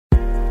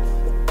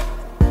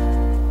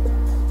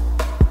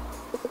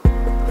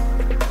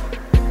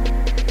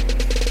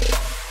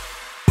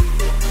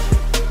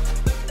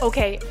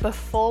Okay,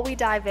 before we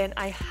dive in,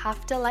 I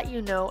have to let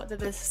you know that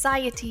the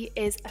Society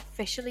is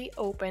officially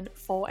open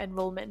for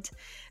enrollment.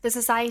 The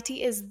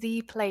Society is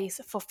the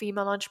place for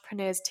female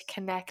entrepreneurs to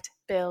connect,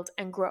 build,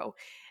 and grow.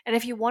 And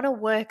if you want to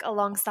work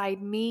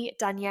alongside me,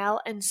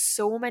 Danielle, and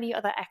so many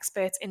other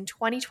experts in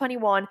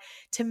 2021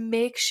 to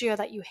make sure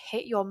that you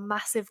hit your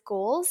massive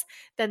goals,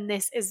 then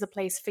this is the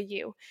place for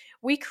you.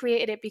 We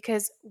created it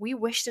because we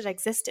wished it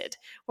existed.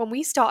 When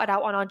we started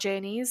out on our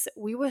journeys,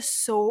 we were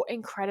so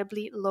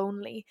incredibly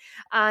lonely.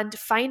 And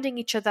finding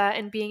each other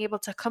and being able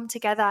to come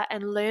together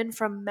and learn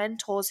from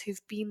mentors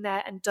who've been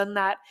there and done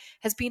that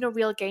has been a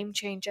real game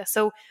changer.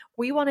 So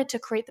we wanted to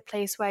create the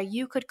place where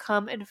you could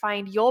come and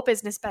find your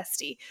business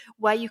bestie,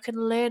 where you can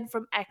learn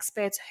from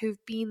experts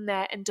who've been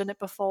there and done it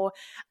before,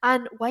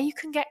 and where you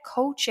can get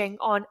coaching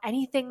on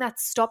anything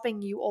that's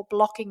stopping you or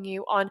blocking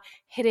you on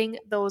hitting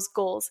those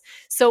goals.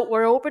 So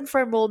we're open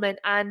for enrollment,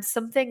 and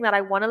something that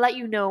I want to let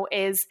you know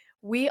is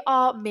we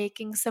are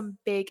making some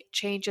big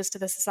changes to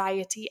the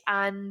Society,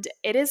 and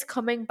it is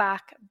coming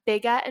back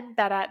bigger and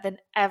better than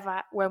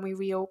ever when we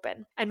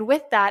reopen. And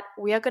with that,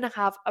 we are going to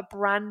have a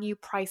brand new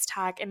price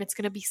tag, and it's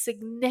going to be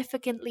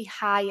significantly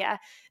higher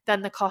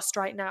than the cost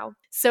right now.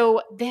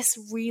 So this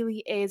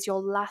really is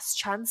your last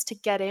chance to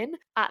get in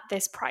at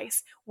this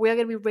price. We're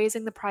going to be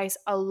raising the price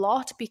a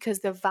lot because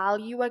the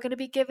value we're going to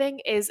be giving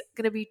is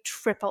going to be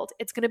tripled.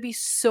 It's going to be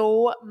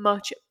so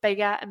much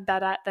bigger and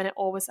better than it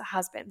always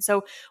has been.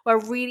 So we're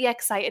really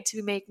excited to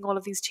be making all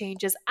of these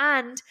changes.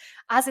 And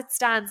as it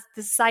stands,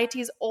 the Society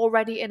is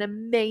already an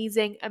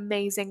amazing,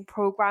 amazing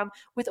program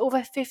with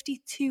over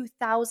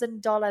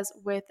 $52,000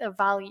 worth of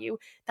value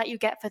that you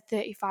get for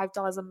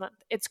 $35 a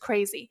month. It's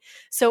crazy.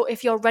 So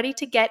if you're ready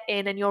to get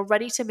in and you're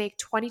ready to make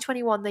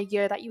 2021 the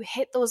year that you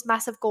hit those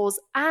massive goals,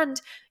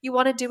 and you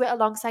want to do it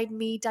alongside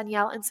me,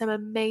 Danielle, and some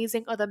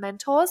amazing other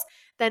mentors,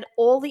 then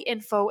all the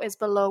info is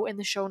below in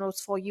the show notes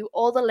for you,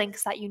 all the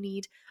links that you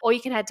need, or you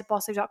can head to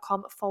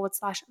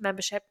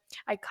bossbabe.com/membership.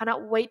 I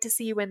cannot wait to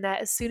see you in there.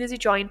 As soon as you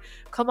join,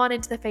 come on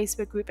into the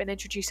Facebook group and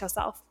introduce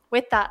yourself.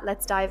 With that,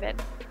 let's dive in.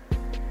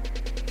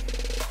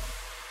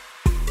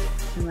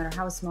 No matter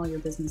how small your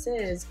business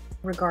is,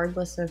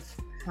 regardless of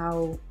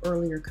how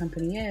early your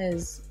company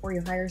is, or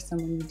you hire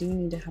someone, you do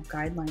need to have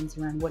guidelines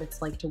around what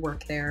it's like to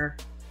work there,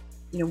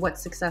 what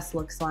success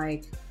looks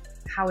like,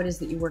 how it is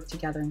that you work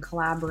together and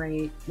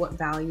collaborate, what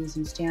values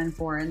you stand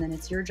for, and then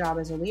it's your job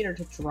as a leader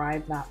to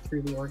drive that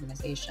through the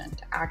organization,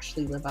 to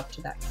actually live up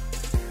to that.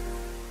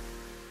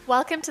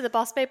 Welcome to the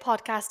Boss Babe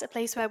Podcast, a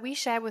place where we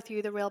share with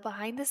you the real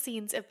behind the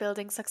scenes of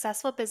building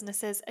successful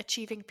businesses,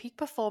 achieving peak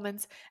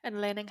performance,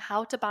 and learning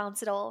how to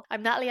balance it all.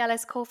 I'm Natalie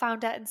Ellis,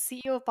 co-founder and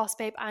CEO of Boss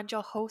Babe, and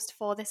your host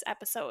for this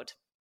episode.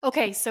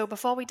 Okay, so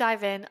before we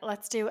dive in,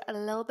 let's do a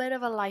little bit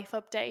of a life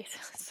update.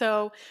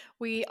 So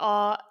we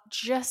are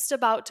just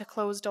about to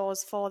close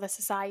doors for the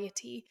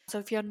Society. So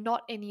if you're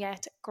not in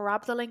yet,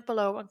 grab the link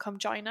below and come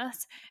join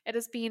us. It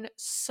has been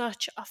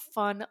such a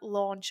fun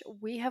launch.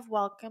 We have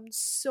welcomed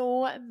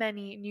so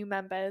many new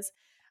members,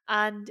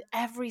 and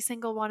every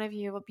single one of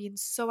you have been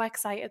so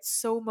excited,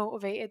 so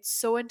motivated,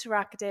 so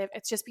interactive.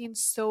 It's just been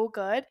so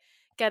good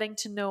getting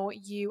to know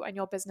you and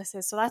your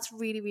businesses. So that's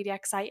really, really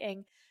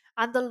exciting.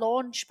 And the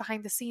launch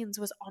behind the scenes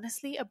was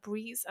honestly a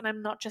breeze. And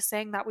I'm not just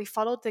saying that. We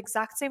followed the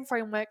exact same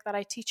framework that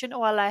I teach in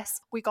OLS.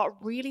 We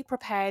got really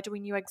prepared. We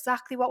knew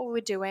exactly what we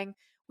were doing.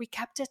 We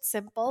kept it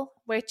simple,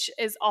 which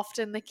is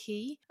often the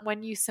key.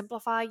 When you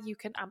simplify, you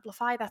can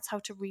amplify. That's how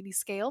to really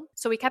scale.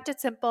 So we kept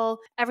it simple.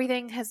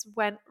 Everything has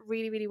went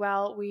really, really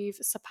well. We've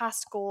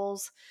surpassed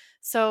goals.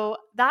 So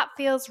that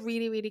feels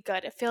really, really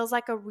good. It feels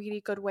like a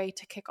really good way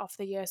to kick off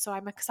the year. So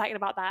I'm excited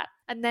about that.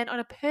 And then on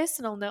a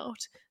personal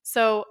note,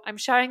 so I'm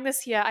sharing this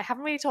here. I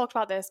haven't really talked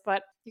about this,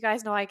 but you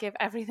guys know I give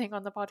everything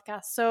on the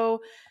podcast.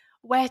 So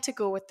where to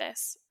go with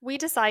this? We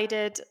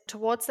decided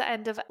towards the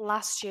end of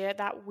last year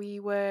that we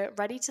were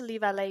ready to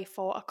leave LA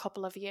for a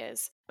couple of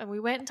years. And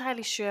we weren't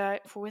entirely sure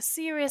if we were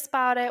serious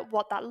about it,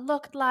 what that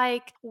looked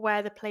like,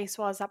 where the place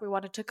was that we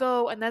wanted to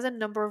go. And there's a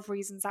number of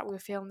reasons that we were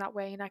feeling that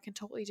way. And I can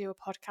totally do a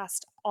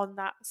podcast on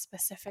that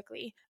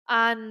specifically.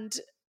 And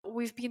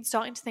we've been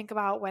starting to think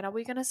about, when are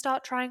we going to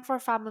start trying for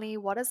a family?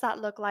 What does that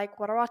look like?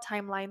 What are our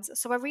timelines?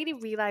 So we're really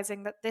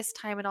realizing that this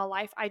time in our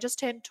life, I just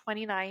turned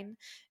 29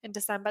 in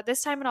December.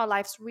 This time in our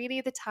life's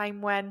really the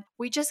time when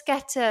we just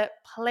get to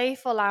play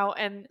full out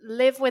and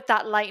live with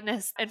that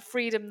lightness and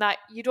freedom that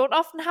you don't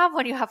often have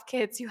when you have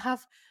kids. You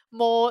have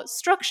more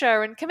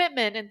structure and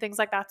commitment and things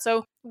like that.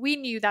 So we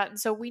knew that. And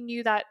so we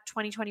knew that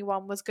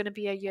 2021 was going to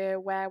be a year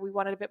where we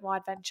wanted a bit more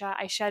adventure.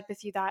 I shared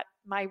with you that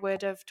my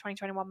word of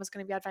 2021 was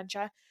going to be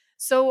adventure.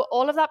 So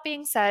all of that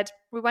being said,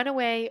 we went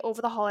away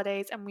over the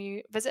holidays and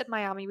we visited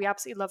Miami. We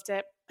absolutely loved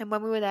it. And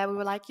when we were there, we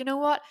were like, you know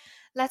what?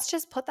 Let's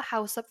just put the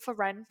house up for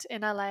rent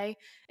in LA.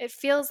 It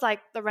feels like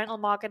the rental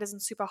market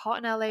isn't super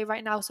hot in LA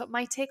right now, so it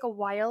might take a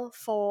while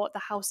for the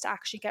house to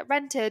actually get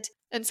rented.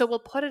 And so we'll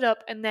put it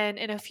up, and then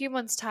in a few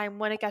months' time,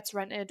 when it gets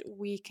rented,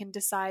 we can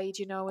decide,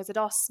 is it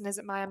Austin? Is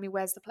it Miami?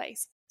 Where's the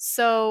place?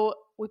 So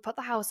we put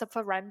the house up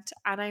for rent,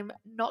 and I'm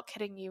not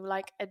kidding you,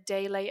 like a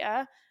day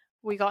later,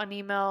 we got an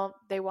email,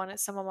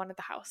 someone wanted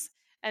the house.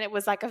 And it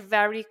was like a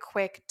very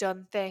quick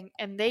done thing.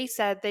 And they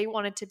said they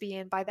wanted to be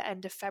in by the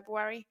end of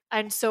February.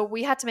 And so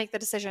we had to make the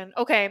decision,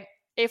 okay,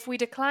 if we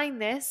decline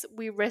this,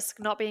 we risk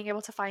not being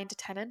able to find a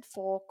tenant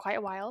for quite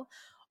a while.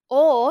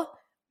 Or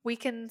we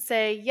can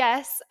say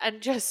yes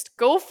and just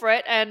go for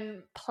it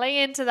and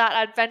play into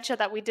that adventure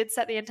that we did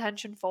set the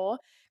intention for.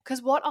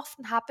 Because what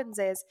often happens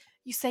is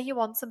you say you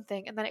want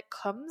something and then it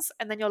comes,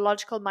 and then your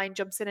logical mind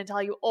jumps in and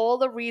tell you all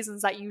the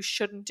reasons that you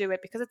shouldn't do it,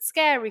 because it's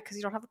scary, because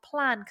you don't have a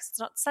plan, because it's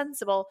not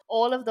sensible.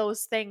 All of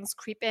those things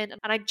creep in.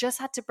 And I just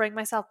had to bring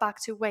myself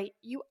back to, wait,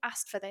 you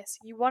asked for this.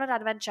 You wanted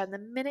adventure. And the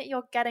minute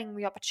you're getting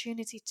the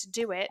opportunity to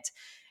do it,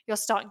 you're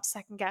starting to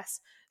second guess.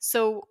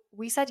 So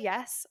we said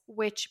yes,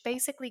 which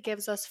basically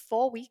gives us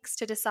 4 weeks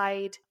to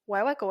decide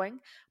where we're going,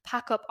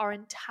 pack up our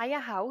entire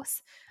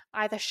house,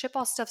 either ship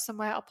our stuff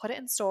somewhere or put it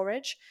in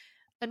storage,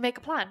 and make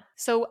a plan.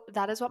 So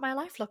that is what my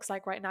life looks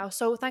like right now.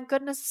 So thank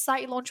goodness the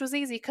site launch was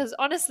easy, because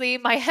honestly,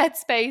 my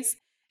headspace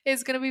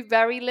is going to be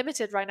very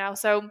limited right now.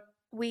 So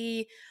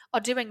we are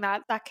doing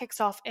that. That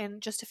kicks off in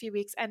just a few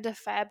weeks, end of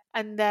Feb.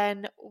 And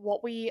then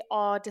what we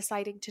are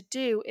deciding to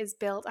do is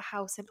build a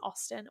house in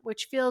Austin,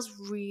 which feels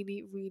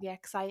really, really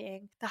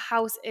exciting. The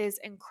house is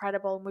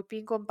incredible. And we've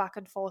been going back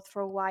and forth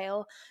for a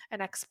while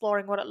and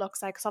exploring what it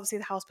looks like, because obviously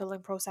the house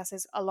building process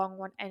is a long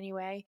one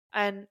anyway.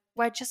 And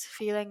we're just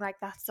feeling like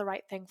that's the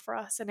right thing for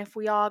us. And if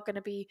we are going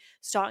to be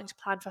starting to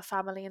plan for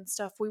family and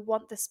stuff, we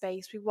want the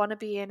space. We want to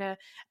be in an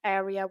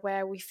area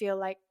where we feel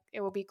like it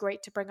will be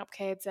great to bring up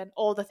kids and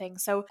all the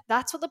things. So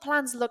that's what the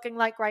plan's looking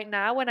like right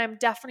now. And I'm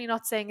definitely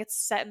not saying it's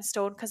set in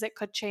stone, because it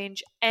could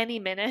change any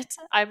minute.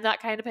 I'm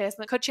that kind of person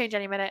that could change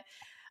any minute.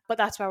 But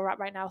that's where we're at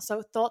right now.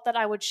 So thought that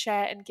I would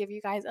share and give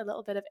you guys a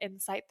little bit of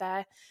insight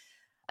there.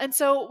 And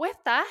so with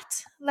that,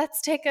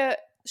 let's take a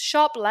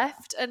sharp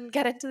left and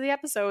get into the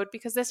episode,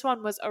 because this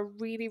one was a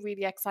really,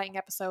 really exciting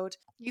episode.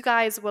 You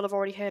guys will have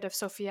already heard of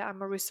Sophia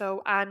Amoruso,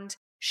 and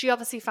she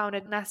obviously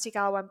founded Nasty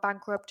Gal, went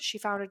bankrupt. She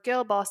founded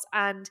Girl Boss,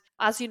 and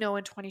as you know,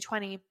 in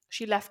 2020,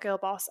 she left Girl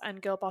Boss,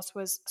 and Girl Boss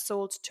was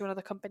sold to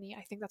another company.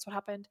 I think that's what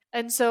happened.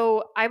 And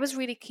so I was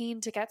really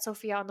keen to get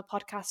Sophia on the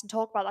podcast and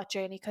talk about that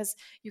journey, because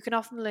you can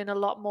often learn a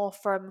lot more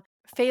from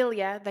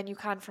failure than you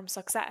can from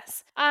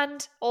success.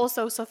 And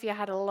also Sophia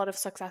had a lot of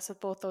success with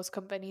both those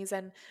companies,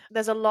 and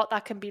there's a lot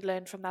that can be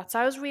learned from that. So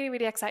I was really,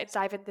 really excited to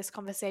dive into this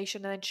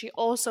conversation. And then she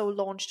also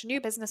launched a new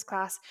business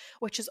class,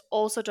 which has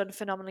also done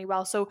phenomenally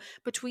well. So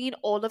between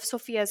all of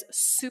Sophia's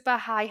super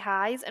high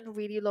highs and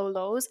really low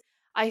lows,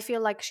 I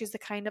feel like she's the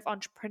kind of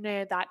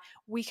entrepreneur that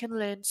we can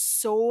learn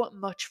so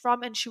much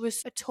from. And she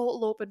was a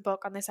total open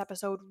book on this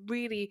episode,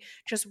 really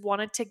just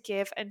wanted to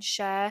give and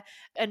share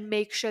and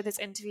make sure this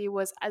interview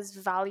was as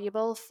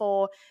valuable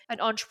for an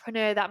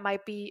entrepreneur that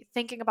might be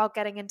thinking about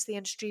getting into the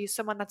industry,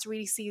 someone that's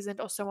really seasoned,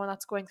 or someone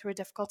that's going through a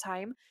difficult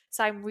time.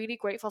 So I'm really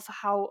grateful for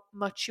how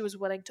much she was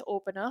willing to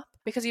open up,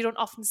 because you don't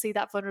often see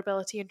that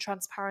vulnerability and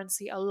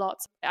transparency a lot.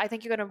 I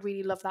think you're going to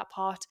really love that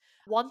part.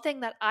 One thing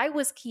that I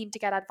was keen to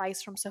get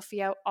advice from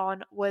Sophia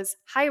on was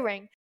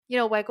hiring. You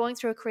know, we're going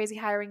through a crazy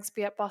hiring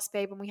spree at Boss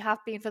Babe, and we have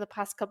been for the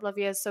past couple of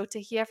years. So to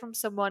hear from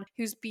someone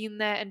who's been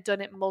there and done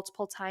it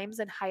multiple times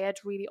and hired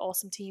really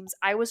awesome teams,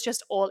 I was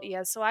just all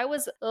ears. So I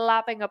was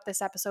lapping up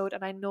this episode,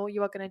 and I know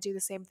you are going to do the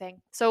same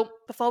thing. So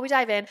before we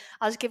dive in,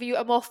 I'll just give you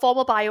a more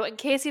formal bio in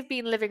case you've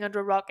been living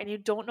under a rock and you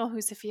don't know who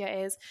Sophia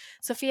is.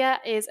 Sophia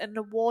is an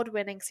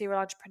award-winning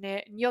serial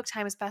entrepreneur, New York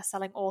Times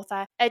bestselling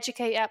author,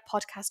 educator,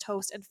 podcast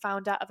host, and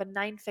founder of a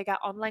 9-figure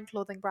online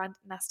clothing brand,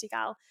 Nasty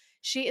Gal.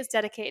 She is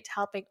dedicated to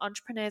helping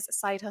entrepreneurs,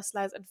 side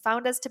hustlers, and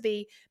founders to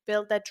be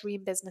build their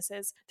dream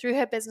businesses. Through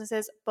her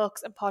businesses,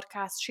 books, and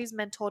podcasts, she's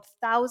mentored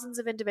thousands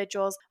of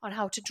individuals on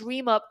how to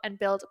dream up and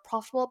build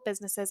profitable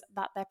businesses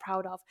that they're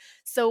proud of.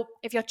 So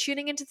if you're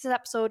tuning into this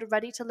episode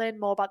ready to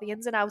learn more about the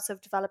ins and outs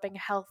of developing a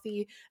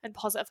healthy and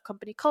positive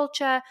company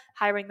culture,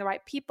 hiring the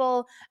right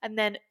people, and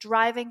then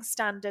driving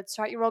standards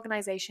throughout your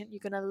organization,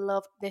 you're going to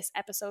love this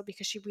episode,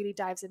 because she really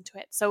dives into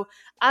it. So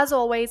as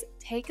always,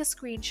 take a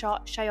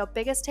screenshot, share your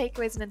biggest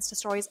takeaways and Insta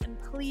stories, and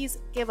please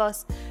give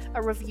us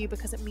a review,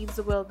 because it means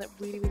the world and it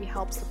really, really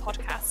helps the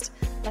podcast.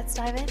 Let's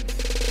dive in.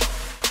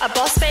 A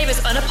boss babe is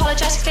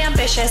unapologetically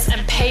ambitious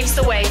and paves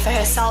the way for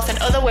herself and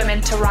other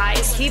women to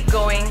rise. Keep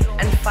going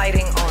and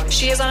fighting on.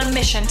 She is on a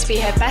mission to be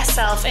her best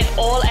self in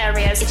all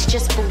areas. It's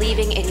just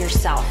believing in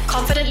yourself.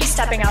 Confidently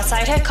stepping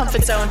outside her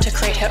comfort zone to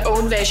create her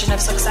own version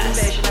of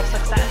success.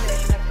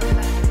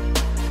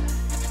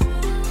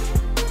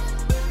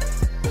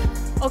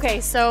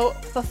 Okay, so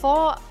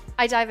before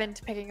I dive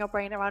into picking your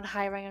brain around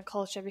hiring and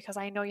culture, because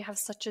I know you have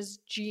such a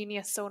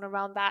genius zone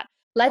around that,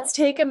 let's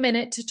take a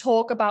minute to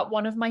talk about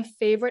one of my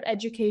favorite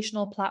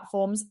educational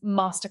platforms,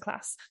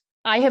 Masterclass.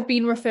 I have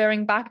been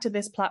referring back to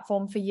this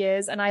platform for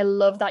years, and I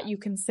love that you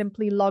can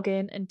simply log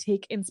in and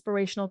take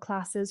inspirational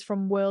classes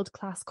from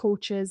world-class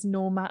coaches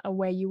no matter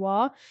where you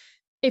are.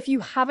 If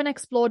you haven't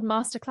explored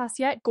Masterclass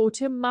yet, go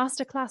to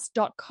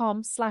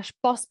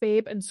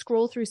masterclass.com/bossbabe and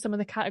scroll through some of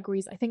the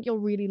categories. I think you'll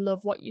really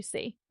love what you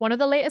see. One of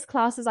the latest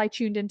classes I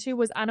tuned into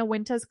was Anna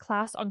Wintour's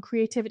class on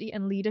creativity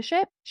and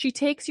leadership. She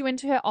takes you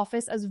into her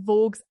office as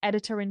Vogue's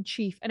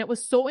editor-in-chief, and it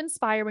was so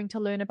inspiring to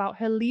learn about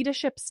her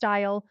leadership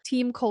style,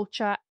 team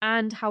culture,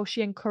 and how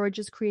she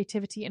encourages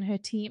creativity in her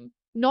team.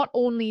 Not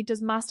only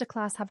does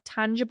Masterclass have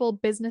tangible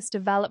business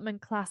development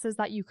classes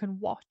that you can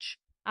watch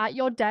at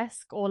your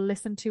desk or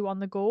listen to on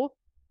the go,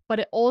 but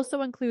it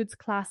also includes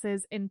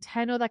classes in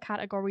 10 other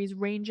categories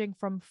ranging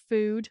from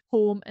food,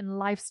 home and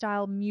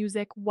lifestyle,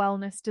 music,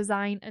 wellness,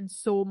 design, and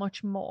so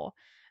much more.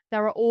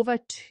 There are over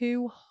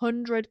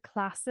 200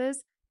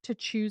 classes to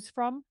choose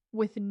from,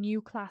 with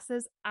new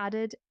classes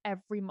added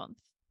every month.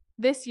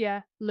 This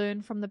year,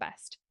 learn from the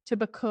best to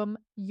become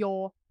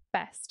your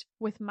best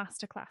with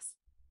Masterclass.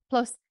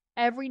 Plus,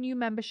 every new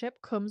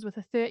membership comes with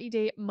a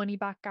 30-day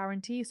money-back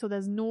guarantee, so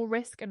there's no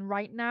risk. And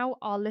right now,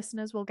 our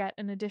listeners will get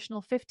an additional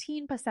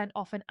 15%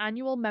 off an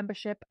annual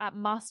membership at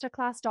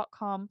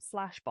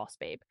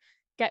masterclass.com/bossbabe.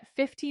 Get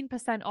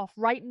 15% off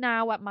right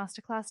now at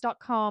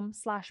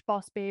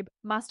masterclass.com/bossbabe,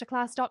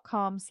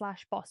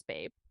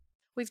 masterclass.com/bossbabe.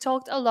 We've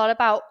talked a lot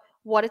about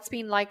what it's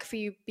been like for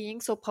you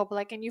being so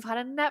public, and you've had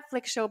a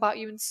Netflix show about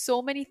you and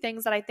so many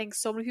things that I think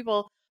so many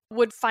people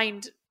would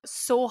find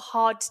so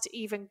hard to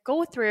even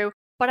go through.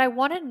 But I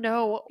want to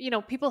know,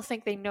 people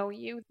think they know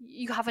you.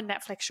 You have a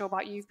Netflix show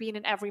about you. You've been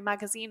in every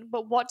magazine.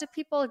 But what do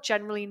people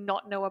generally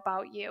not know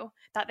about you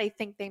that they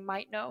think they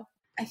might know?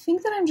 I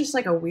think that I'm just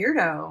like a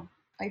weirdo.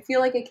 I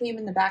feel like I came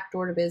in the back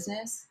door to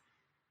business.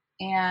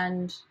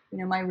 And,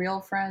 my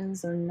real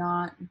friends are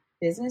not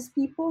business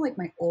people, like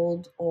my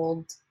old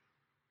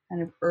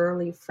kind of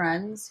early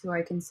friends who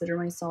I consider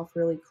myself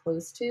really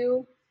close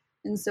to.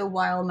 And so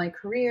while my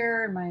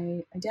career and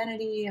my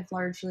identity have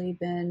largely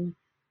been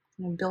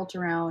built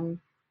around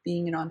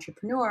being an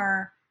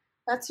entrepreneur,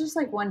 that's just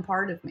like one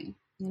part of me.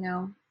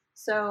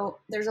 So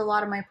there's a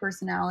lot of my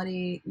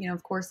personality,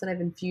 of course, that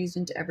I've infused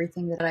into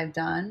everything that I've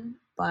done,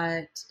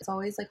 but it's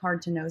always like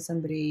hard to know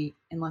somebody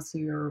unless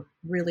you're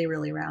really,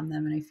 really around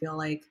them. And I feel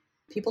like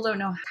people don't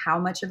know how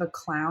much of a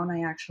clown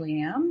I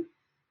actually am.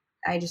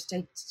 I do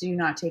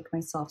not take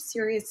myself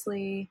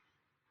seriously.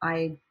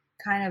 I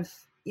I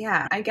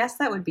guess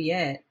that would be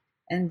it.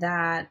 And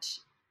that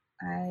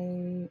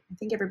I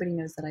think everybody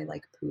knows that I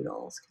like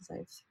poodles because I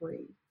have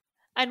 3.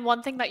 And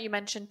one thing that you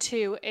mentioned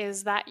too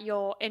is that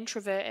you're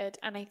introverted.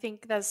 And I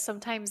think there's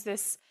sometimes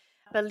this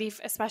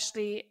belief,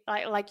 especially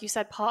like you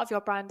said, part of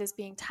your brand is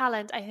being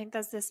talent. I think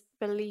there's this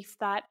belief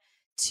that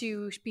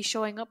to be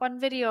showing up on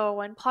video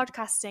and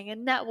podcasting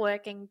and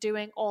networking,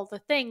 doing all the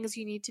things,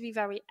 you need to be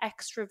very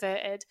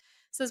extroverted.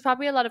 So there's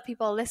probably a lot of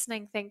people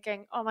listening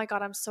thinking, oh my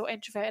God, I'm so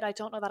introverted. I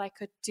don't know that I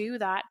could do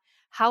that.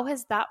 How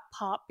has that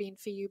part been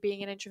for you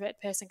being an introverted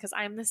person? Because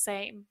I'm the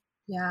same.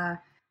 Yeah,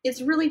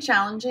 it's really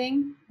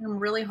challenging. I'm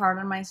really hard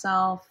on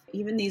myself.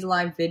 Even these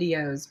live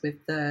videos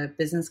with the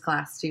business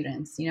class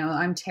students,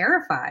 I'm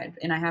terrified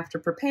and I have to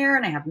prepare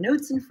and I have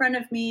notes in front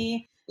of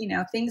me.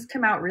 Things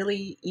come out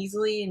really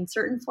easily in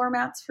certain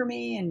formats for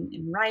me and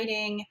in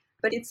writing,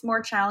 but it's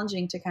more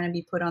challenging to kind of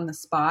be put on the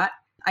spot.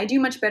 I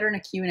do much better in a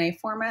Q&A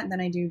format than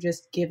I do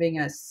just giving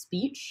a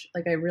speech.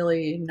 Like I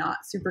really am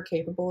not super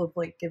capable of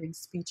like giving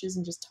speeches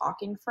and just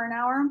talking for an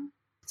hour.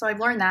 So I've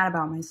learned that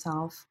about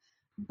myself.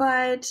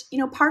 But,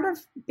 part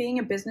of being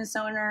a business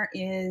owner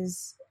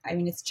is,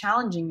 it's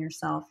challenging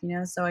yourself,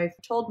 So I've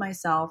told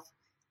myself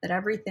that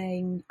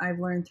everything I've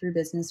learned through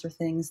business are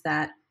things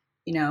that,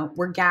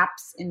 were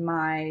gaps in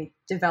my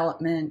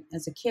development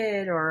as a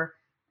kid or,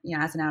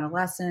 as an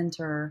adolescent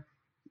or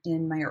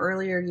in my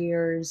earlier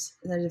years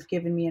that have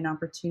given me an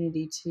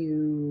opportunity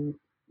to,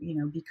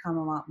 become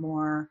a lot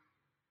more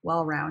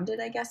well-rounded,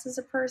 I guess, as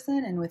a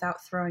person, and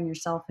without throwing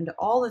yourself into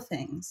all the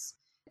things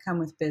that come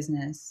with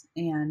business.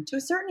 And to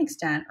a certain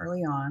extent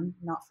early on,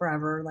 not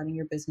forever, letting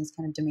your business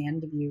kind of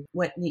demand of you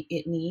what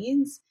it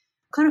needs,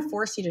 kind of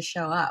force you to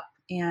show up.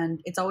 And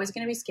it's always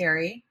going to be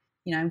scary.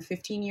 I'm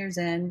 15 years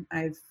in.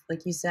 I've,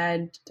 like you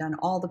said, done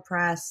all the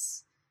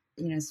press,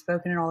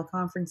 spoken at all the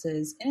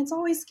conferences, and it's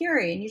always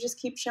scary. And you just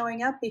keep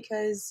showing up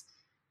because,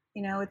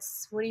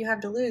 it's what do you have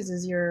to lose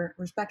is your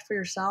respect for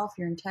yourself,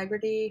 your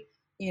integrity,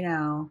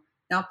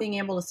 not being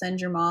able to send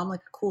your mom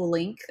like a cool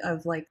link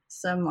of like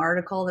some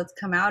article that's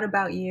come out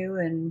about you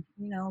and,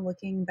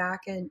 looking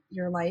back at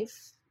your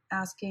life,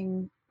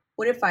 asking,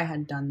 what if I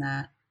had done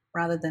that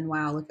rather than,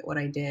 wow, look at what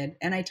I did.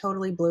 And I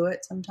totally blew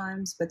it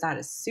sometimes, but that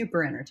is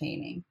super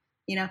entertaining.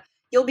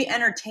 You'll be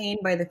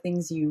entertained by the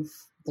things you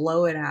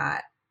blow it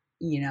at,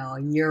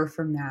 a year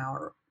from now,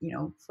 or,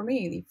 for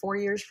me, 4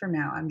 years from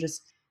now, I'm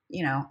just,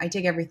 I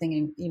take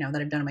everything,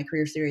 that I've done in my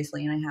career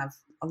seriously, and I have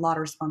a lot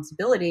of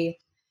responsibility,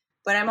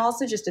 but I'm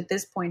also just at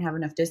this point have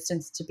enough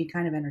distance to be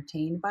kind of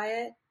entertained by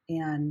it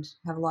and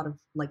have a lot of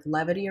like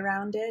levity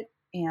around it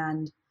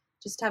and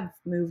just have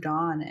moved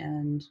on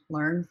and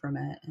learned from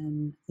it.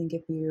 And I think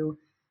if you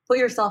put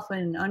yourself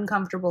in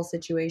uncomfortable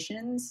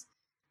situations,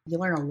 you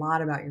learn a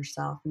lot about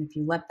yourself. And if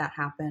you let that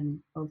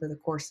happen over the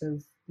course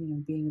of,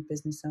 being a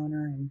business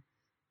owner and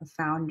a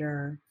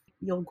founder,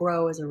 you'll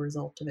grow as a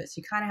result of it. So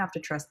you kind of have to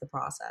trust the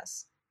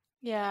process.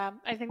 Yeah,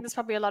 I think there's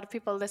probably a lot of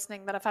people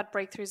listening that have had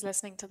breakthroughs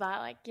listening to that.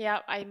 Like, yeah,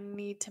 I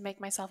need to make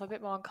myself a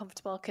bit more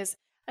uncomfortable because,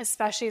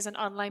 especially as an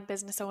online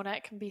business owner,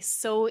 it can be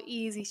so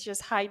easy to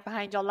just hide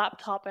behind your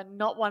laptop and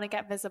not want to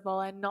get visible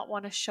and not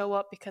want to show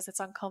up because it's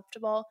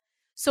uncomfortable.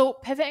 So,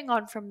 pivoting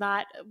on from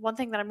that, one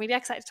thing that I'm really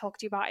excited to talk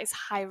to you about is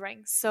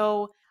hiring.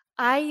 So,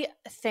 I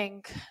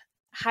think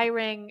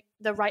hiring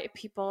the right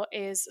people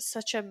is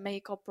such a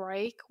make or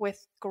break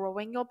with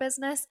growing your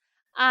business.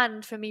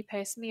 And for me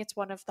personally, it's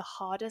one of the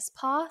hardest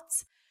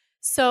parts.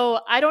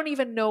 So I don't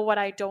even know what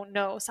I don't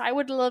know. So I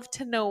would love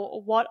to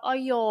know, what are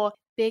your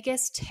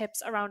biggest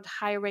tips around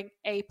hiring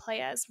A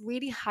players,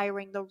 really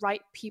hiring the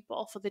right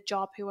people for the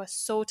job who are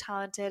so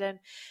talented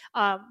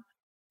um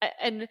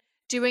and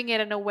doing it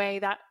in a way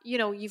that,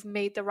 you've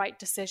made the right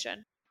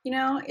decision.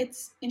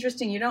 It's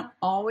interesting. You don't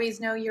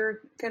always know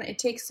it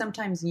takes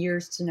sometimes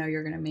years to know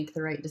you're gonna make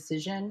the right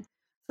decision.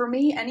 For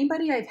me,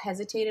 anybody I've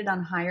hesitated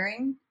on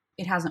hiring,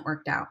 it hasn't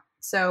worked out.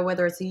 So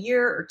whether it's a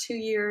year or 2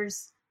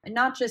 years, and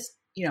not just,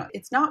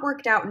 it's not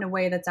worked out in a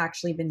way that's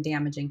actually been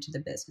damaging to the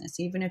business.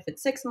 Even if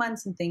it's 6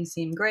 months and things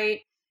seem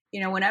great,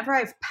 whenever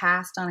I've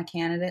passed on a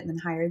candidate and then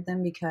hired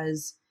them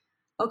because,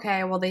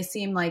 okay, well, they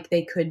seem like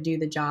they could do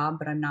the job,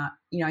 but I'm not,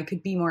 I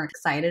could be more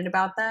excited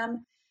about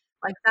them.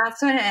 Like,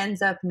 that's when it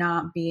ends up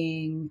not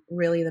being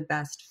really the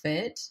best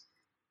fit.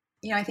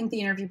 I think the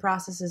interview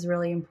process is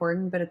really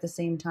important, but at the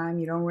same time,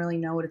 you don't really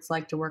know what it's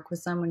like to work with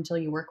someone until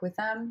you work with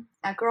them.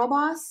 At Girl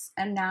Boss,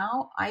 and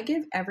now I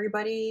give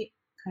everybody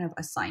kind of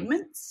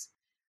assignments.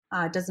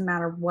 It doesn't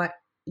matter what,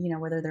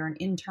 whether they're an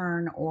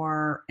intern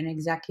or an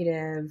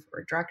executive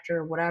or director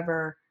or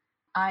whatever.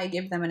 I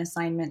give them an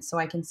assignment so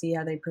I can see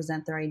how they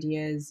present their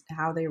ideas,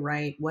 how they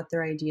write, what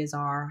their ideas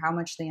are, how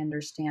much they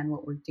understand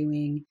what we're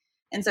doing.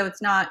 And so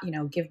it's not,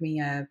 give me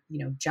a,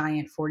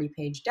 giant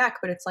 40-page deck,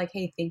 but it's like,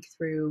 hey, think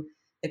through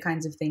the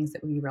kinds of things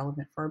that would be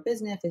relevant for our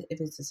business.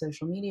 If it's a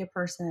social media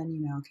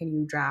person, can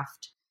you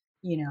draft,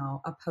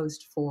 a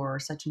post for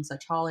such and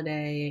such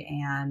holiday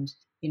and,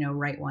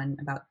 write one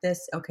about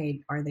this?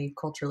 Okay, are they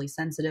culturally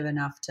sensitive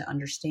enough to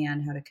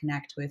understand how to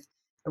connect with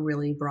a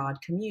really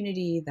broad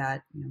community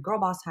that, Girl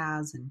Boss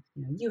has and,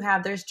 you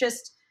have? There's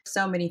just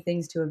so many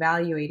things to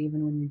evaluate,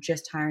 even when you're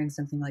just hiring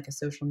something like a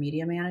social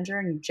media manager,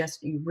 and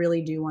you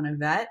really do want to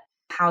vet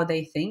how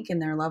they think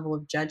and their level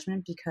of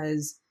judgment,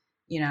 because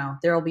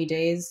there will be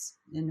days,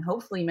 and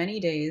hopefully many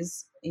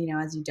days,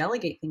 as you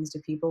delegate things to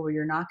people, where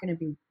you're not going to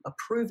be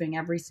approving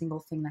every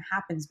single thing that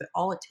happens, but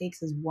all it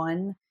takes is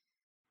one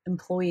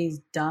employee's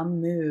dumb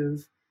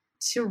move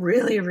to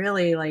really,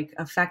 really like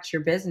affect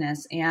your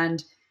business.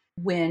 And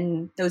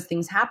when those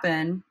things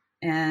happen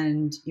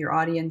and your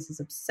audience is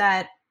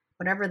upset,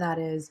 whatever that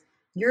is,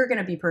 you're going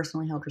to be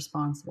personally held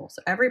responsible.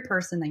 So every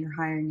person that you're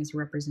hiring is a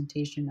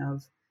representation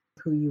of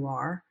who you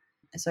are.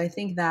 So I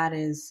think that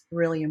is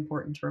really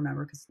important to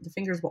remember, because the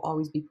fingers will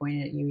always be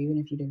pointed at you. Even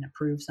if you didn't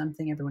approve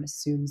something, everyone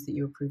assumes that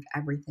you approved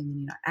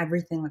everything, and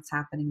everything that's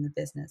happening in the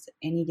business at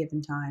any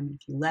given time. And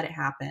if you let it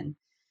happen,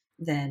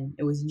 then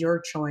it was your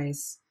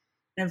choice.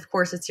 And of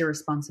course, it's your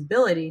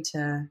responsibility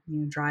to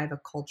drive a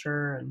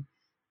culture and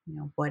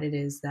what it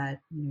is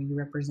that you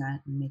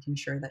represent, and making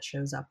sure that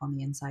shows up on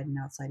the inside and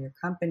outside your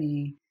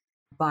company.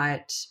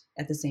 But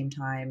at the same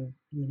time,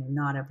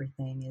 not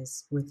everything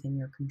is within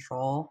your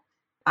control.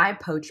 I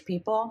poach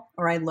people,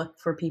 or I look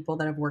for people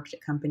that have worked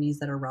at companies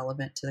that are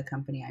relevant to the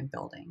company I'm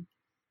building.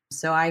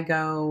 So I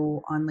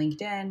go on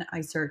LinkedIn,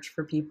 I search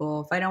for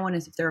people.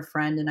 If they're a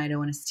friend and I don't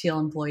want to steal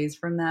employees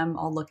from them,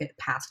 I'll look at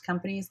past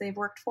companies they've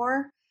worked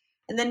for.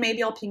 And then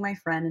maybe I'll ping my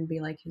friend and be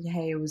like,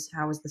 hey,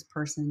 how was this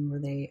person? Were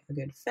they a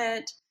good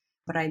fit?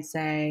 But I'd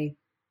say,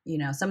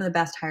 some of the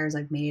best hires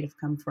I've made have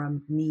come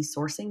from me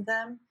sourcing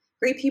them.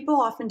 Great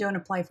people often don't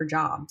apply for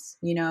jobs.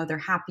 They're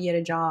happy at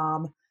a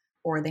job,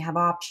 or they have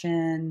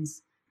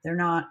options. They're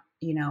not,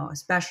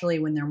 especially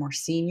when they're more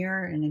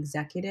senior and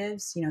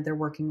executives, they're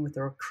working with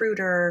a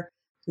recruiter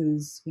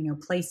who's,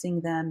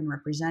 placing them and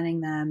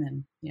representing them.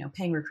 And,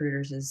 paying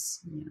recruiters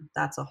is,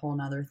 that's a whole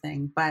nother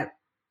thing. But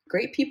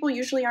great people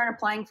usually aren't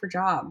applying for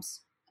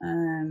jobs.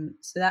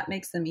 So that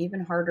makes them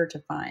even harder to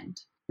find.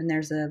 And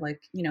there's a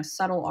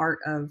subtle art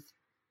of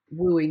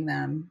wooing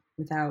them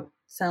without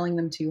selling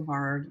them too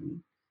hard.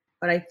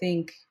 But I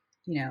think,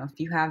 if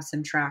you have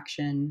some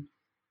traction,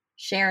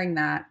 sharing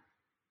that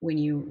when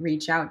you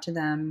reach out to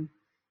them.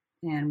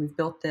 And we've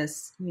built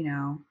this,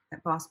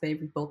 at Boss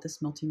Babe, we've built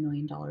this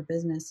multi-million-dollar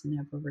business and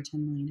have over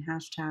 10 million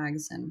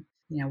hashtags. And,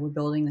 we're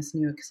building this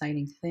new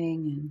exciting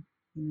thing.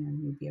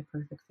 And, you'd be a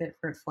perfect fit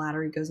for it.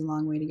 Flattery goes a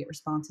long way to get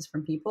responses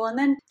from people. And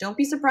then don't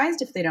be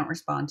surprised if they don't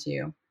respond to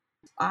you.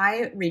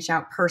 I reach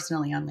out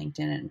personally on LinkedIn,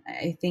 and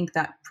I think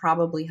that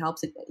probably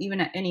helps.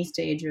 Even at any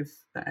stage of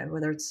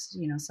whether it's,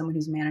 someone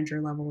who's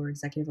manager level or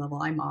executive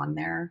level, I'm on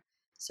there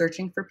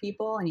searching for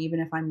people. And even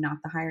if I'm not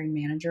the hiring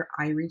manager,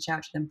 I reach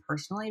out to them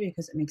personally,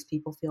 because it makes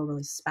people feel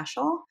really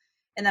special.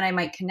 And then I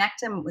might connect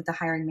them with the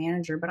hiring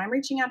manager, but I'm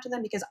reaching out to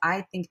them because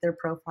I think their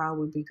profile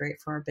would be great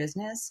for our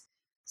business.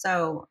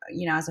 So,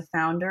 as a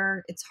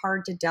founder, it's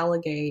hard to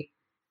delegate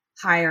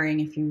hiring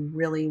if you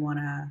really want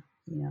to,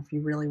 if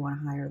you really want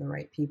to hire the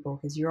right people,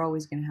 because you're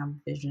always going to have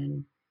a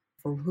vision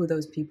for who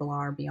those people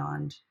are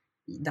beyond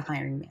the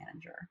hiring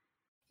manager.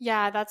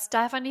 Yeah, that's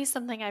definitely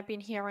something I've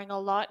been hearing a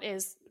lot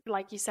is,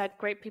 like you said,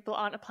 great people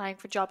aren't applying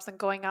for jobs, and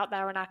going out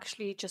there and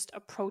actually just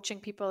approaching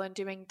people and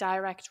doing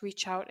direct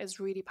reach out is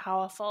really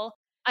powerful.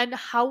 And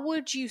how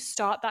would you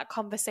start that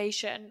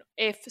conversation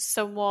if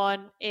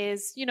someone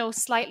is,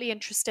 slightly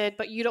interested,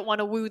 but you don't want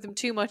to woo them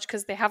too much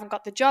because they haven't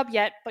got the job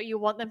yet, but you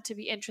want them to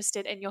be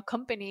interested in your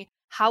company?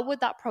 How would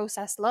that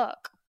process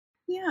look?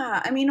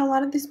 Yeah, I mean, a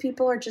lot of these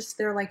people are just,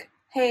 they're like,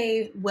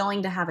 hey,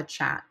 willing to have a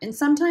chat. And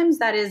sometimes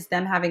that is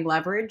them having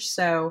leverage.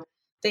 So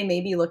they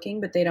may be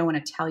looking, but they don't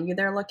want to tell you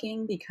they're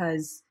looking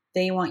because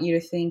they want you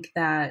to think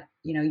that,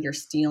 you're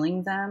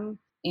stealing them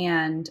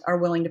and are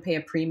willing to pay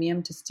a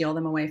premium to steal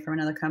them away from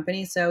another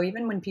company. So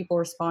even when people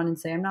respond and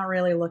say, I'm not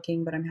really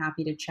looking, but I'm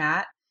happy to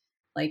chat,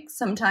 like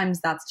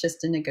sometimes that's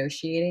just a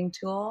negotiating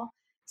tool.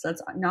 So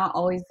that's not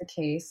always the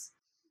case.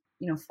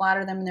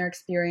 Flatter them in their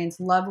experience,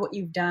 love what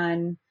you've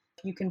done.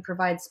 You can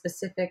provide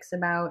specifics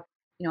about,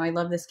 I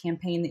love this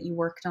campaign that you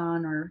worked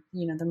on, or,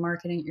 the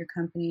marketing at your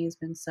company has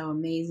been so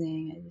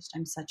amazing.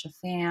 I'm such a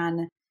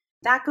fan.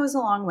 That goes a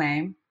long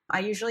way. I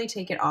usually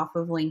take it off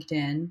of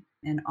LinkedIn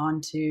and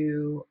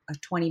onto a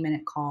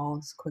 20-minute call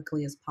as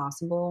quickly as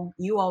possible.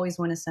 You always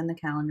want to send the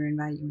calendar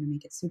invite. You want to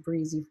make it super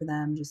easy for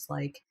them, just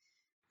like,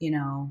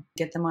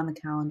 get them on the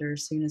calendar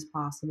as soon as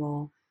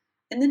possible.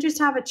 And then just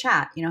have a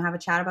chat, have a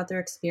chat about their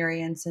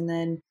experience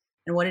and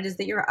what it is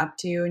that you're up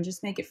to, and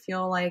just make it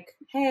feel like,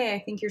 hey, I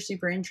think you're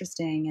super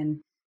interesting. And,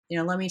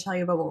 let me tell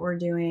you about what we're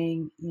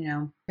doing.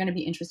 I'm going to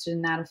be interested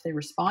in that if they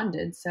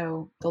responded.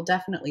 So they'll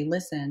definitely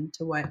listen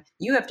to what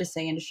you have to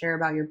say and to share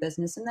about your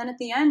business. And then at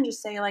the end,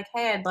 just say like,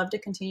 hey, I'd love to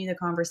continue the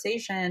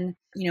conversation.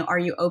 Are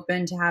you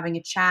open to having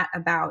a chat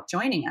about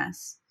joining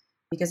us?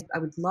 Because I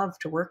would love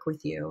to work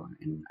with you.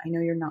 And I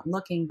know you're not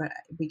looking, but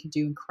we could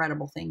do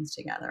incredible things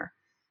together.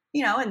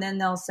 And then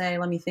they'll say,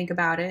 let me think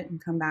about it,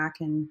 and come back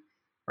and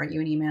write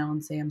you an email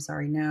and say, I'm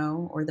sorry,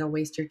 no. Or they'll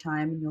waste your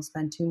time and you'll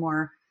spend two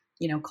more,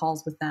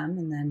 calls with them.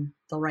 And then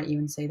they'll write you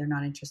and say they're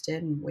not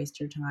interested and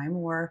waste your time.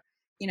 Or,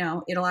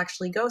 it'll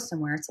actually go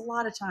somewhere. It's a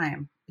lot of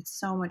time. It's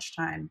so much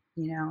time,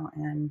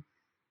 and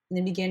in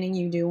the beginning,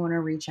 you do want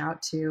to reach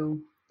out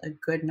to a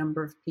good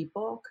number of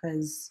people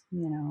because,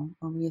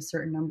 only a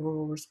certain number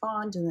will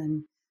respond, and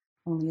then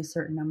only a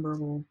certain number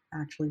will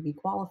actually be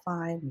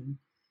qualified. And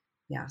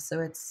yeah,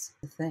 so it's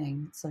the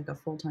thing. It's like a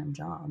full-time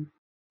job.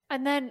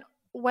 And then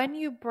when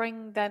you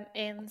bring them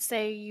in,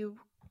 say you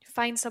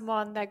find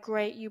someone, they're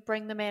great, you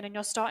bring them in and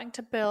you're starting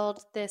to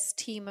build this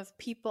team of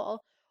people,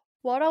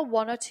 what are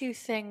one or two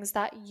things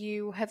that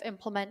you have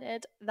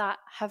implemented that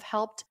have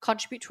helped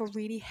contribute to a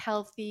really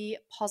healthy,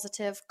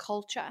 positive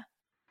culture?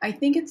 I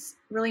think it's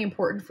really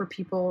important for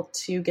people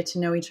to get to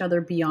know each other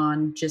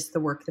beyond just the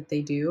work that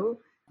they do.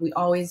 We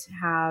always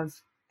have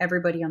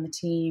everybody on the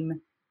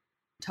team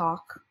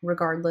talk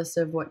regardless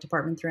of what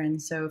department they're in.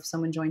 So if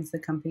someone joins the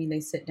company, they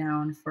sit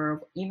down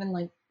for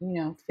even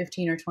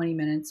 15 or 20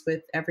 minutes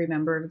with every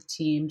member of the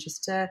team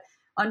just to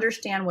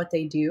understand what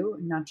they do,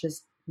 not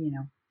just,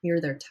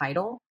 hear their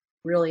title,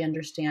 really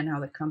understand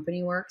how the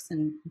company works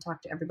and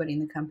talk to everybody in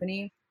the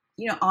company,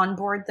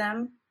 onboard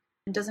them.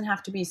 It doesn't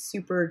have to be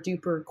super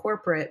duper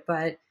corporate,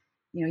 but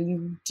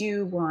you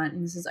do want,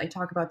 and I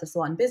talk about this a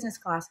lot in business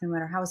class, no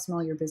matter how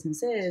small your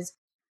business is,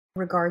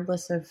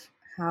 regardless of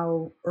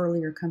how early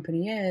your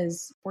company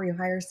is, before you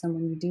hire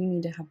someone, you do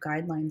need to have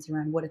guidelines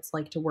around what it's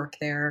like to work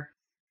there,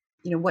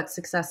 what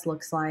success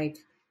looks like,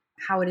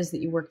 how it is that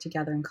you work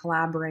together and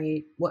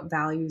collaborate, what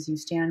values you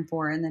stand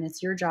for. And then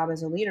it's your job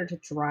as a leader to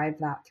drive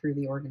that through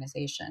the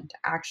organization, to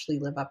actually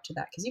live up to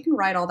that. Because you can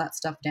write all that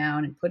stuff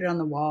down and put it on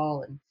the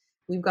wall, and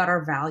we've got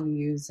our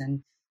values,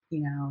 and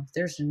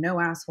there's no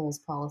assholes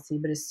policy.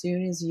 But as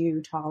soon as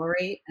you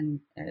tolerate an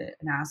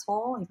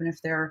asshole, even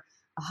if they're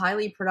a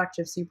highly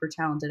productive, super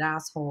talented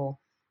asshole,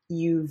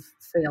 you've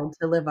failed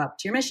to live up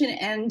to your mission,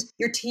 and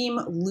your team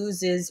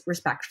loses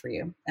respect for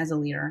you as a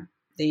leader.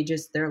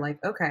 They're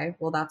like, okay,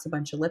 well, that's a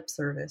bunch of lip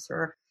service.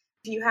 Or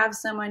if you have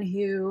someone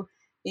who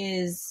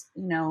is,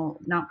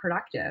 not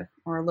productive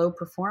or a low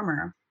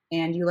performer,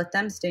 and you let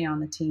them stay on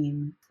the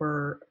team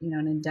for,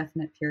 an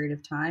indefinite period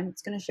of time,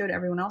 it's going to show to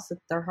everyone else that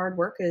their hard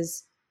work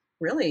is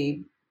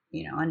really,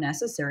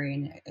 unnecessary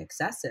and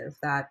excessive,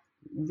 that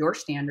your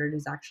standard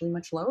is actually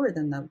much lower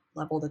than the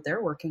level that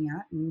they're working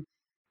at. And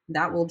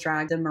that will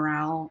drag the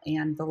morale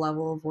and the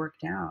level of work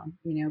down.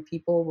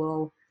 People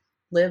will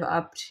live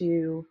up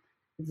to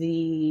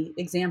the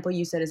example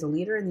you set as a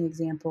leader and the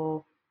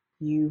example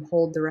you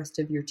hold the rest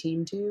of your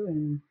team to.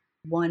 And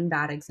one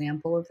bad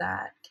example of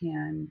that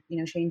can,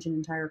 change an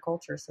entire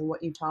culture. So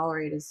what you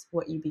tolerate is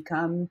what you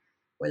become,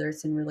 whether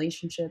it's in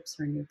relationships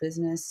or in your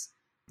business.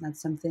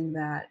 That's something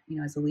that,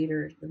 as a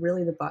leader,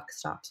 really the buck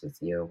stops with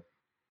you.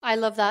 I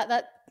love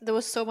that. There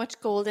was so much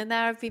gold in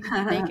there. I've been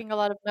making a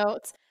lot of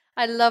notes.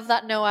 I love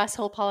that no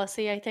asshole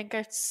policy. I think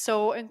it's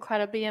so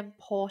incredibly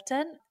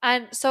important.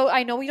 And so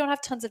I know we don't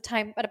have tons of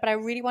time, but I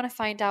really want to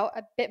find out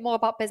a bit more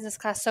about business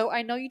class. So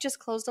I know you just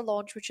closed a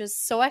launch, which is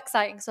so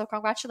exciting. So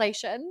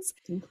congratulations.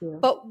 Thank you.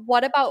 But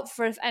what about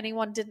for if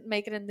anyone didn't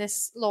make it in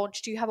this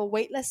launch? Do you have a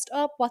wait list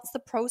up? What's the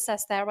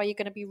process there? Are you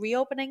going to be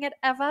reopening it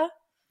ever?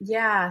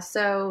 Yeah,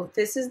 so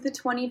this is the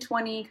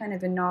 2020 kind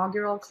of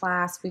inaugural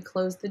class. We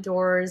closed the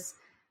doors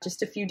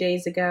just a few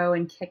days ago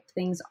and kicked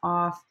things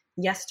off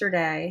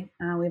yesterday.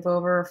 We have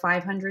over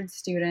 500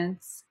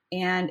 students,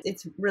 and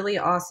it's really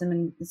awesome,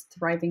 and it's a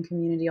thriving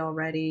community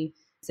already.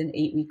 It's an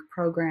 8-week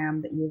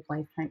program that you have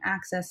lifetime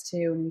access to,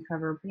 and we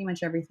cover pretty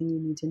much everything you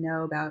need to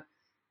know about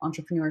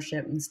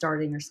entrepreneurship and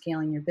starting or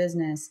scaling your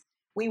business.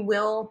 We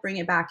will bring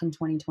it back in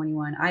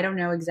 2021. I don't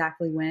know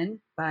exactly when,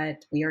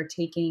 but we are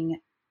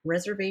taking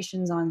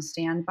reservations on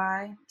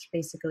standby, which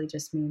basically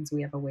just means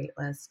we have a wait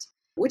list,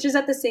 which is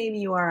at the same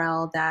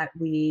URL that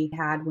we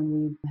had when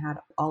we had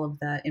all of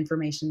the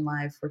information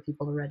live for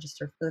people to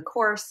register for the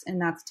course,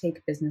 and that's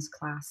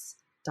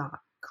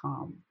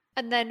takebusinessclass.com.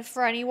 And then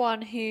for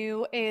anyone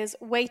who is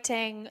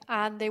waiting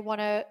and they want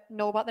to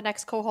know about the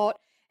next cohort,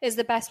 is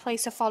the best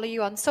place to follow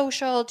you on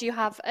social? Do you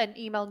have an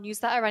email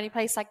newsletter or any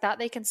place like that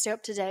they can stay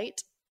up to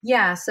date?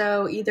 Yeah,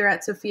 so either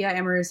at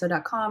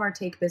sophiaamoruso.com or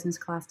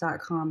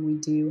takebusinessclass.com, we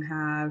do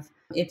have,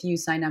 if you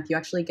sign up, you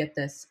actually get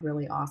this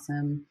really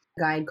awesome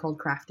guide called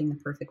Crafting the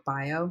Perfect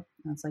Bio.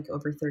 It's like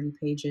over 30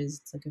 pages.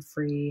 It's like a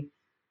free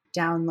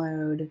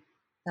download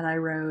that I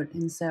wrote.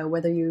 And so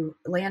whether you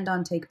land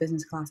on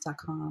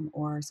takebusinessclass.com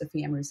or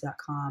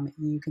sophiaamoruso.com,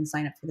 you can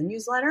sign up for the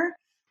newsletter.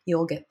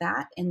 You'll get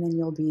that, and then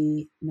you'll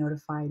be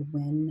notified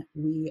when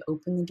we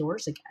open the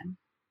doors again.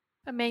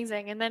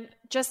 Amazing. And then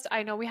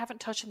I know we haven't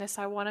touched on this,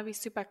 so I want to be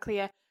super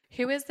clear.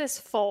 Who is this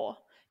for?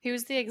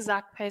 Who's the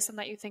exact person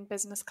that you think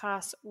business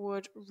class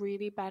would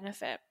really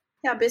benefit?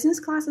 Yeah, business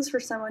class is for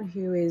someone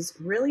who is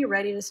really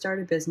ready to start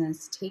a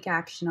business, take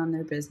action on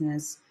their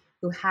business,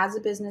 who has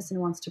a business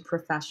and wants to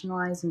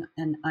professionalize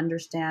and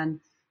understand,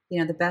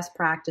 the best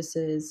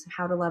practices,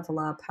 how to level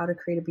up, how to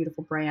create a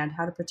beautiful brand,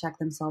 how to protect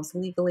themselves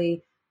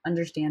legally,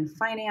 understand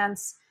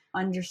finance,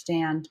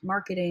 understand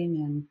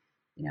marketing, and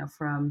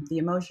from the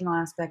emotional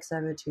aspects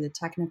of it to the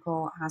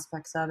technical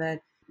aspects of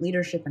it,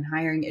 leadership and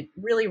hiring, it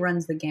really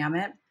runs the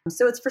gamut.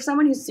 So it's for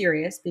someone who's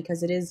serious,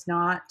 because it is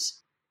not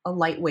a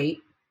lightweight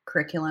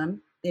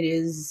curriculum. It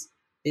is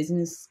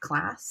business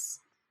class.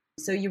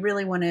 So you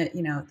really want to,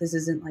 this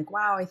isn't like,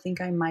 wow, I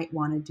think I might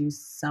want to do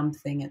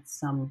something at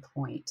some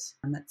point.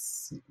 And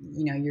that's,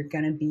 you're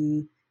going to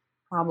be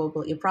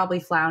you'll probably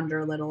flounder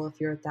a little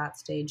if you're at that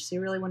stage. So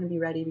you really want to be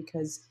ready,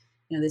 because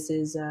this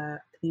is a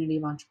community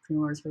of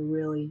entrepreneurs who are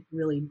really,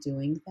 really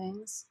doing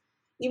things.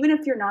 Even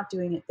if you're not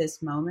doing it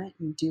this moment,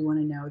 you do want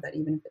to know that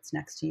even if it's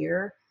next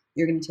year,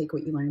 you're going to take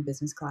what you learn in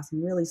business class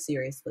and really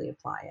seriously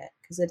apply it,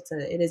 because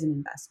it is an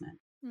investment.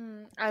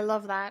 I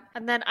love that.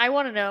 And then I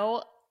want to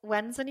know,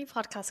 when's the new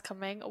podcast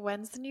coming?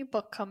 When's the new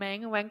book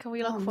coming? When can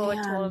we look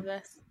forward to all of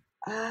this?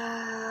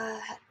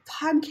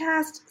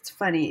 Podcast, it's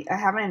funny. I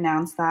haven't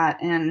announced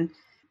that, and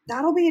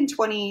that'll be in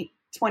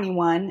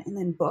 2021, and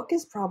then book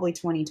is probably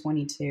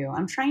 2022.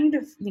 I'm trying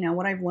to,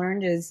 what I've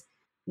learned is,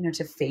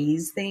 to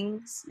phase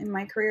things in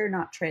my career,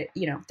 not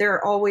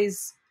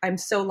I'm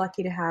so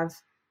lucky to have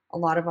a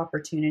lot of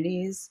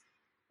opportunities,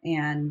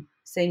 and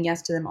saying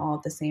yes to them all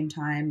at the same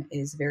time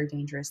is a very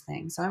dangerous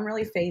thing. So I'm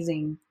really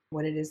phasing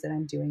what it is that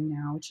I'm doing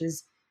now, which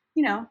is,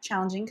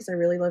 challenging, because I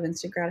really love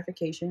instant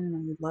gratification and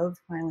I love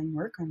piling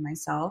work on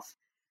myself.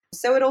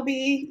 So it'll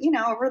be,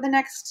 over the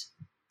next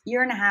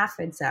year and a half,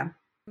 I'd say.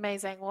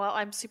 Amazing. Well,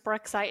 I'm super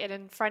excited.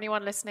 And for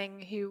anyone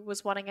listening who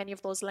was wanting any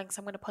of those links,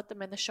 I'm going to put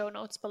them in the show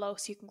notes below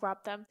so you can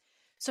grab them.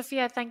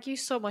 Sophia, thank you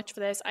so much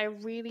for this. I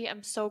really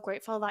am so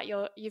grateful that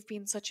you've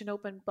been such an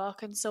open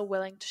book and so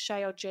willing to share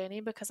your journey,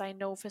 because I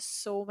know for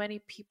so many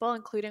people,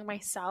 including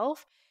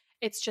myself,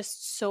 it's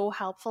just so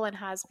helpful and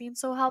has been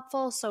so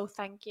helpful. So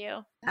thank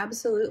you.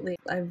 Absolutely.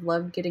 I've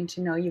loved getting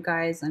to know you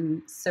guys.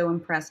 I'm so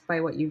impressed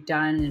by what you've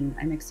done, and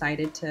I'm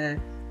excited to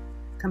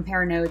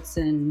compare notes,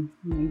 and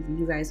I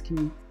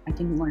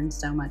can learn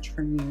so much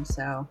from you.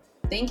 So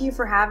thank you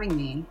for having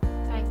me.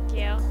 Thank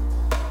you.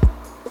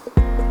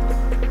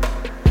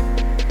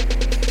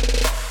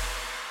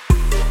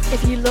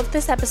 If you loved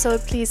this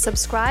episode, please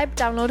subscribe,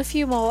 download a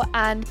few more,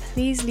 and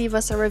please leave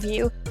us a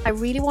review. I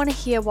really want to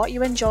hear what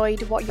you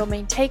enjoyed, what your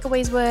main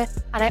takeaways were,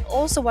 and I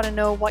also want to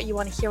know what you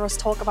want to hear us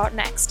talk about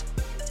next.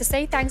 To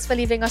say thanks for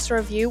leaving us a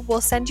review,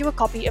 we'll send you a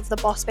copy of the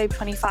Boss Babe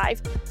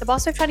 25. The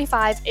Boss Babe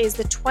 25 is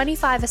the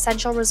 25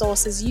 essential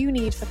resources you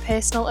need for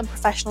personal and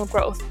professional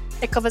growth.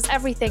 It covers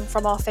everything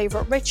from our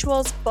favorite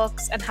rituals,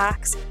 books, and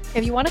hacks.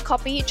 If you want a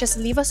copy, just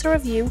leave us a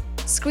review,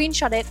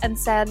 screenshot it, and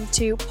send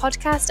to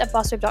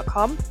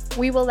podcast@bossbabe.com.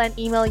 We will then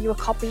email you a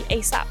copy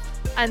ASAP.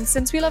 And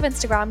since we love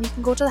Instagram, you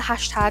can go to the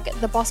hashtag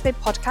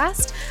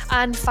 #TheBossBabePodcast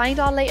and find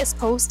our latest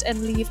post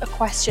and leave a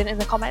question in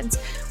the comments.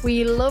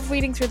 We love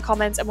reading through the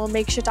comments, and we'll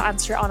make sure to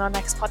answer it on our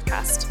next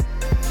podcast.